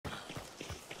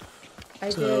I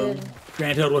So, did.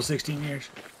 grand total was 16 years.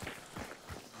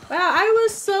 Wow, I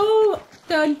was so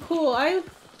done cool. I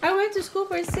went to school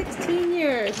for 16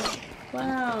 years.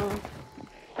 Wow.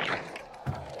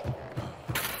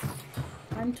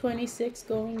 I'm 26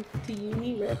 going to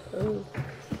uni. Rip. Oh.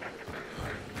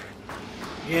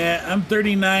 Yeah, I'm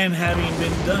 39, having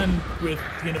been done with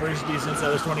university since I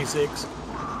was 26.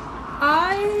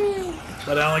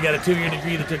 But I only got a 2-year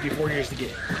degree that took me 4 years to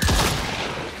get.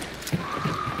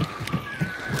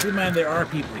 Keep in mind, there are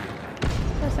people here.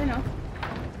 Yes, I know.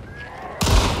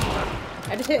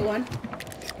 I just hit one.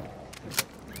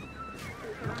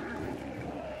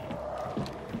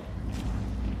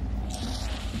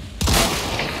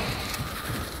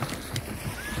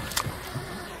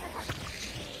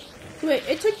 Wait,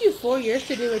 it took you 4 years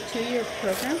to do a 2-year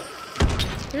program?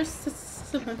 Here's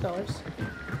 $7.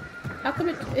 How come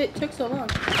it took so long?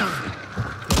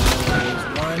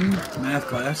 One, math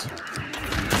class.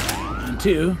 And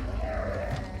 2,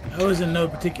 I was in no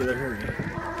particular hurry.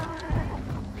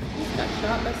 Just got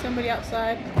shot by somebody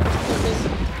outside.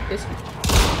 This.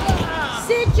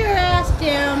 Sit your ass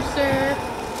down, sir.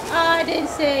 I didn't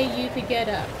say you could get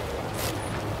up.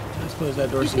 I suppose that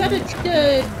door's He's got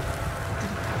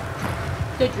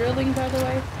the drilling, by the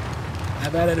way.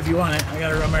 Have at it if you want it. I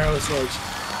got a Romero sword.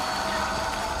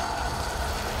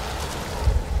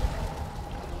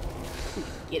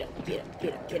 Get up, get up,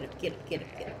 get up, get up, get up, get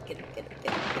up, get up, get up, get up,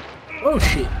 get up. Oh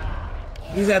shit.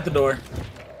 He's at the door.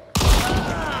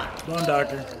 Go on,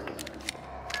 doctor.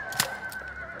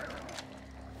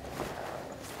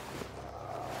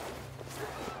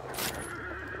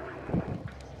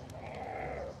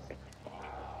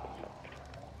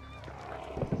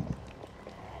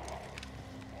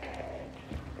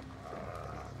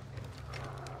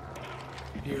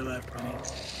 To your left, honey.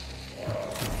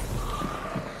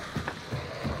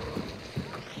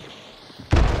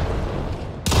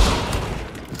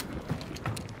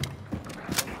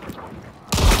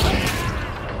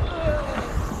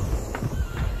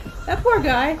 That poor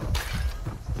guy.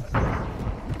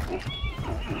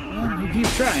 Well, he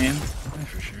keeps trying. That's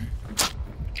for sure.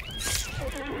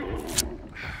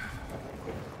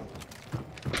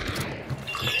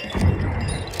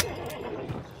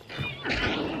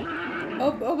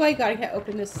 Oh my god, I can't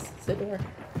open the door.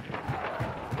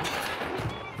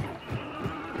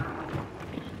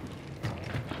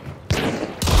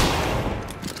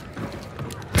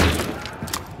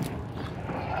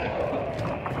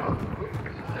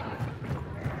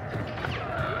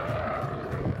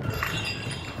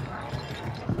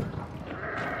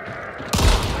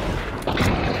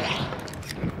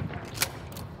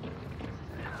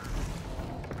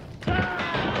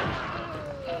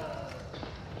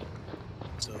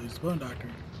 So there's the bone doctor,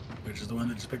 which is the one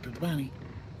that just picked up the bounty.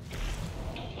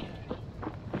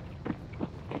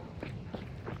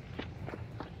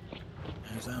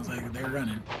 And it sounds like they're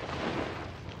running.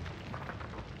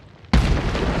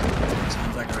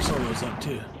 Sounds like our solo's up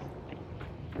too.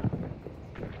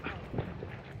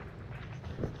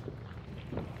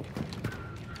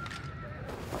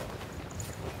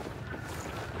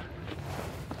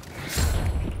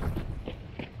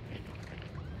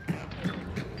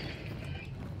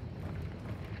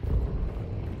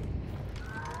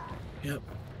 Yep.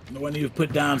 The one you've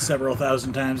put down several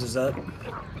thousand times is up.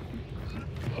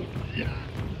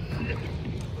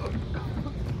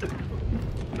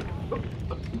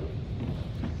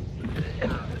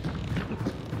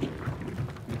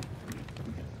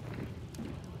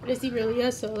 Is he really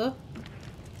a solo?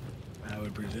 I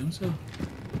would presume so.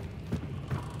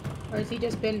 Or has he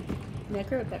just been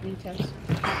necroed that many times?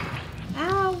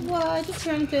 Ow, I just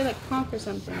trying to like conquer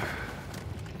something.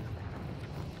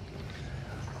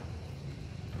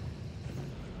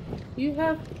 You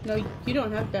have no, you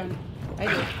don't have bounty. I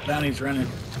do. Bounty's running.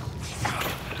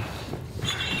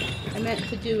 I meant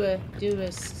to do a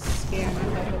scan. I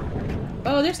have it.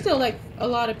 Oh, there's still like a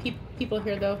lot of people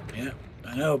here though. Yep,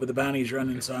 I know, but the bounty's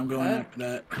running, so I'm going after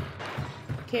that.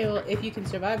 Okay, well if you can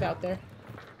survive out there.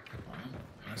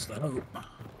 That's the hope. I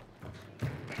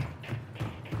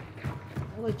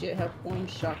legit have one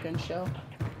shotgun shell.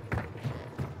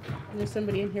 And there's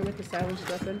somebody in here with a silenced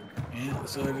weapon. Yeah,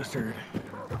 so I just heard.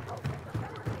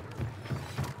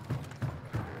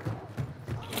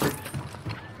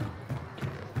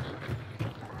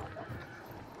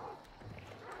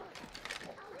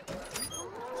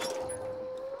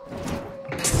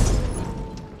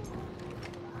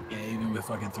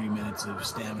 Fucking 3 minutes of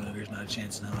stamina, there's not a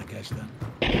chance in hell I catch them.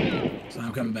 So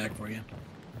I'm coming back for you.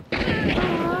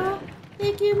 Aww,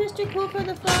 thank you, Mr. Cool, for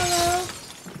the follow.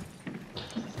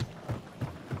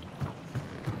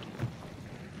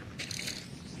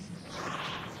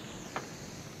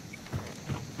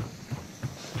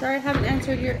 Sorry I haven't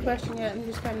answered your question yet. I'm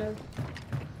just kind of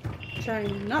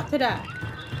trying not to die.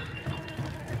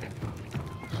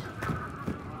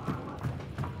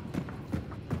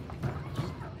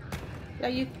 Is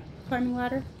that you climbing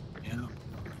ladder? Yeah.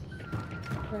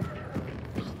 Okay.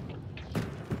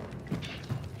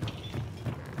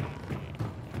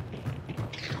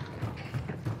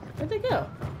 Where'd they go?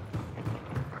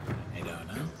 I don't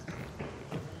know.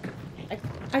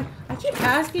 I keep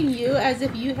asking you as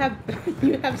if you have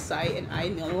you have sight and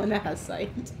I'm the only one that has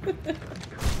sight.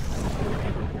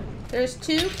 There's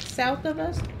two south of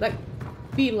us, like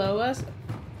below us.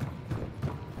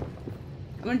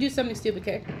 I'm gonna do something stupid,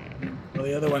 okay? Well,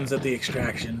 the other one's at the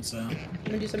extraction, so I'm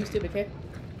gonna do something stupid, okay?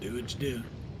 do what you do.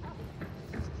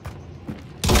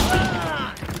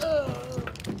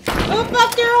 Oh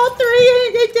fuck, they're all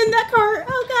three in that car.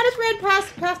 Oh god, it's ran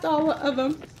past all of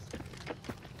them.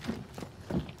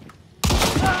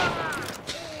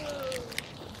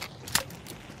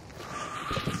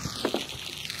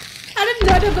 How did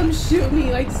none of them shoot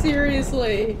me? Like,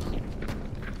 seriously.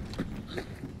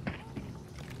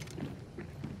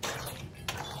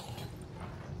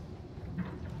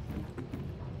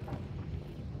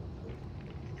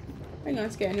 Hang on,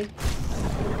 scanning.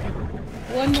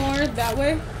 One more that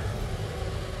way.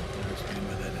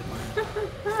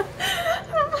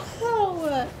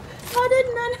 Oh, how did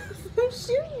none of them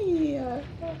shoot me? I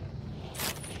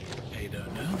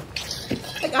don't know.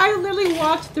 Like, I literally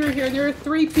walked through here and there were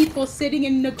 3 people sitting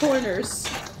in the corners.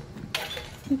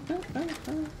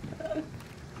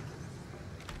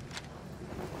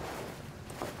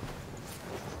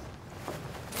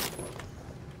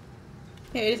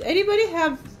 Hey, does anybody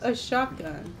have a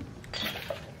shotgun?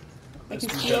 I can This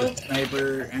one's steal. got a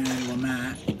sniper and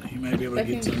Lamont. You might be able to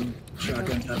get some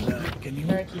shotguns out of that. Can you?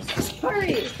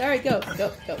 Sorry. Sorry, go.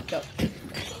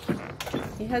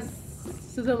 He has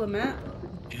the Lamont.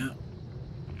 Yeah.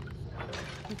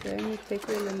 Okay, let me take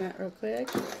your Lamont real quick.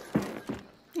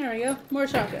 There we go. More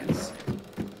shotguns.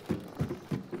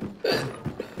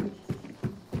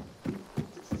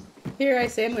 Here I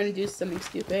say I'm going to do something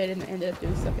stupid and end up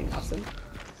doing something awesome.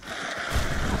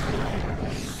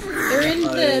 They're in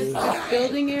the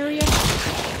building area.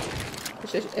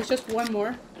 It's just one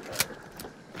more.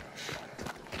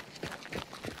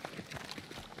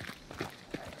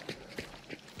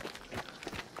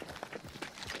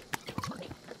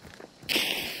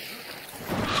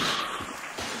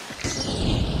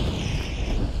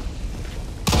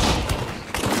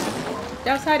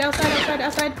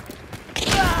 Outside.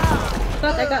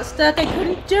 Fuck, I got stuck. I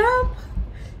couldn't jump.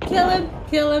 Kill him.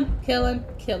 Kill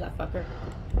that fucker.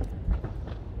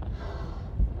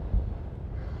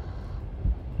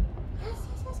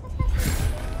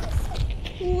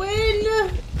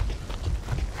 When?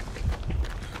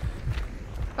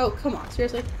 Oh, come on.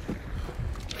 Seriously?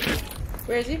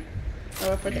 Where is he?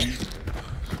 Oh, up right there.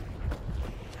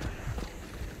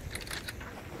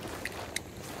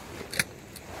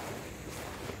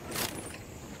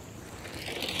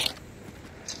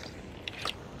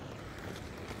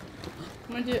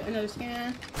 I'm gonna do another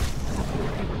scan.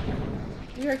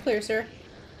 You are clear, sir.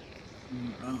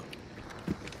 Oh.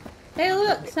 Hey,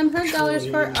 look! Some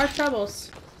 $100 for our troubles.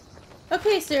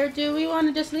 Okay, sir. Do we want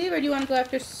to just leave, or do you want to go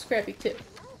after Scrappy too?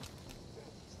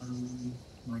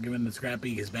 We're giving the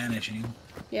Scrappy his vanishing.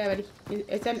 Yeah, buddy.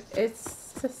 It's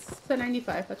a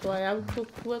 95. That's why I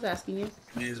was asking you.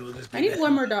 May as well just. I need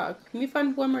one more dog. Can we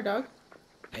find one more dog?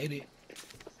 Maybe.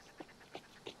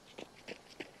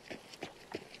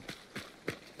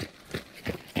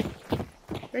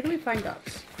 Where do we find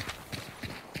dogs?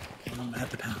 At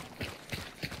the pound.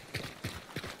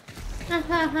 Ha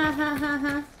ha ha ha ha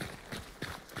ha.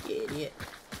 Idiot.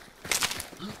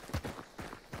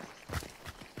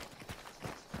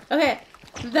 Okay,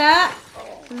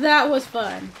 that was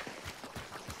fun.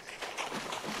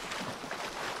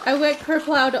 I went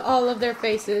kerplowed all of their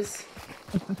faces.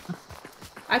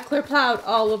 I kerplowed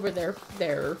all over their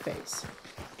face.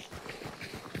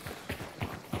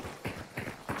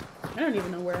 I don't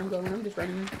even know where I'm going. I'm just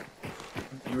running.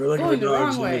 You were looking Going for the wrong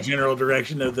dogs in way. the general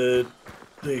direction of the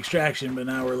extraction, but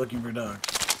now we're looking for dogs.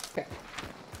 Okay.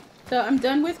 So I'm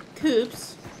done with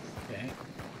coops. Okay.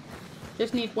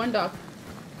 Just need one dog.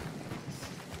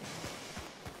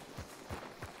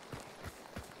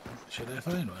 Should I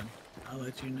find one? I'll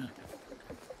let you know.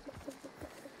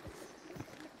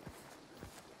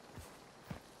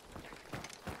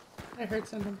 I heard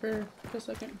something for a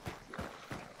second.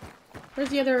 Where's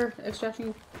the other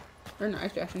extraction? Or not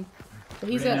extraction. But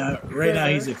he's right now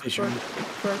he's a fisherman.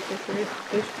 Fork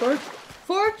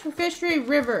Fishery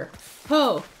River.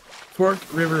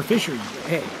 Fork River Fishery.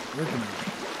 Hey, working on it.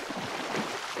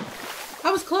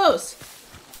 I was close. close.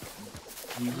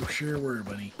 You sure were,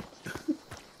 buddy.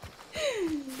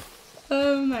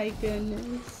 Oh my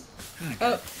goodness. Okay.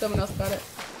 Oh, someone else got it.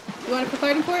 You want to keep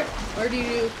fighting for it? Or do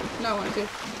you not want to? I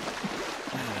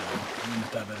don't know. I'm gonna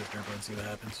stop at a turbo and see what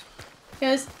happens.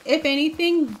 Because, if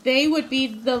anything, they would be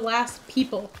the last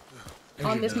people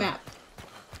on this map.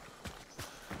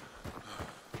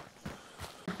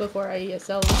 Before I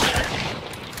sell them.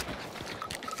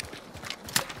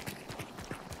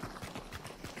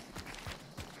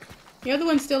 The other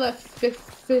one's still at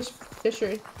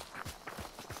fishery.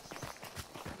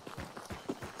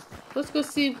 Let's go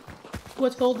see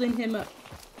what's holding him up.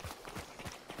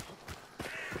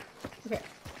 Okay.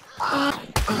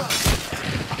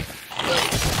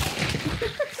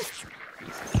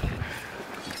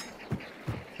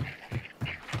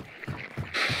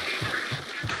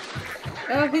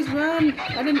 Oh, he's run!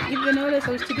 I didn't even notice.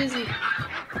 I was too busy.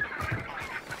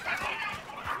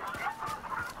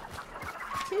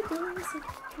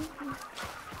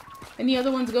 And the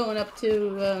other one's going up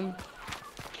to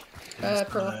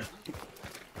Pearl.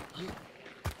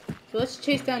 So let's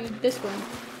chase down this one.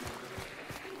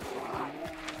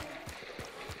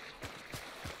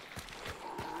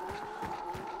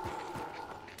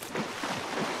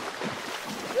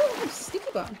 Ooh,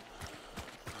 sticky bomb.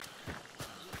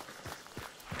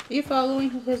 Are you following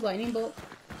his lightning bolt?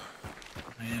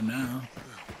 I am now.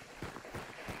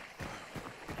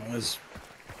 I was.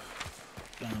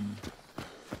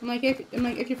 I'm like,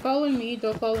 if you're following me,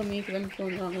 don't follow me because I'm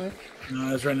going the wrong way. No,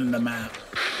 I was running the map.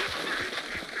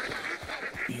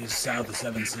 He's south of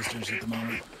Seven Sisters at the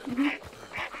moment. Mm-hmm.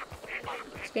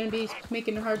 It's gonna be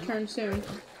making a hard turn soon.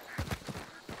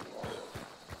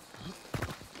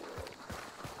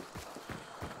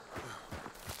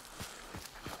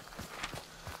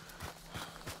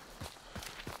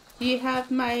 Do you have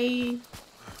my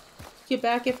get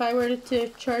back if I were to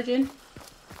charge in?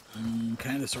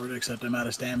 Kind of, sort of, except I'm out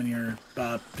of stamina. You're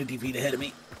about 50 feet ahead of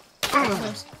me.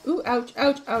 Ooh, ouch,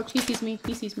 ouch, ouch. He sees me.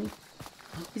 He sees me.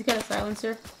 He's got a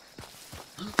silencer.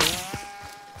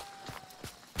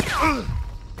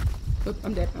 Oop,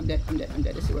 I'm dead. I'm dead. I'm dead. I'm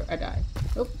dead. This is where I die.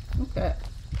 Oh, okay.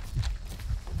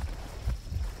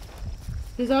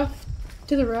 He's off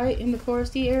to the right in the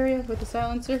foresty area with the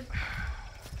silencer.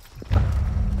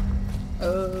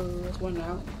 Oh, there's one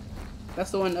out.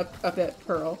 That's the one up at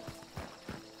Pearl.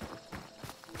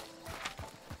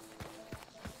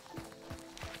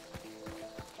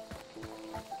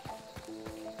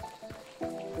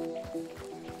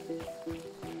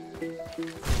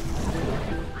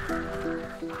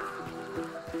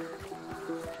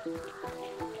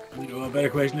 Well, the better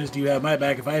question is, do you have my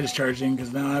back if I just charge in?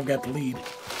 Because now I've got the lead.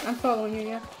 I'm following you,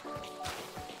 yeah.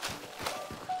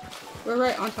 We're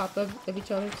right on top of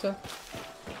each other, so.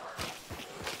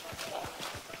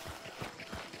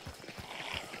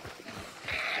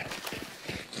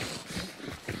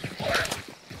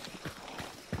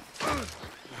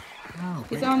 Oh,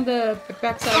 he's on the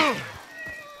backside.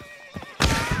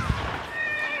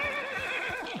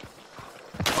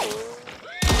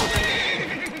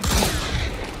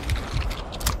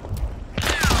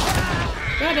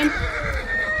 Got him.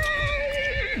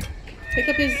 Pick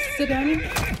up his Zidane.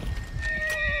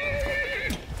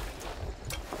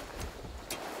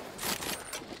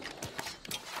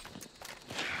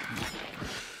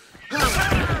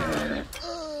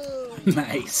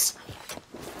 Nice.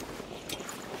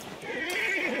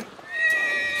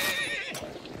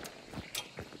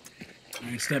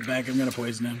 Alright, step back. I'm gonna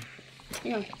poison him.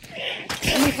 Hang on.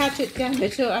 Let me hatchet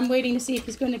damage, so I'm waiting to see if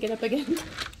he's going to get up again.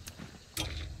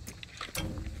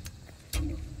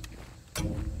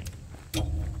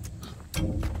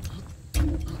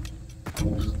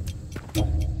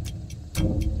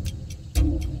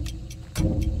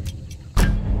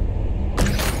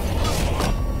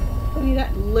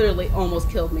 That literally almost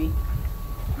killed me.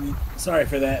 Sorry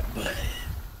for that, but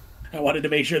I wanted to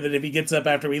make sure that if he gets up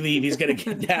after we leave, he's gonna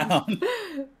get down.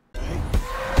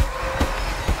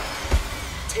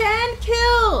 10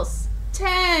 kills!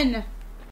 10!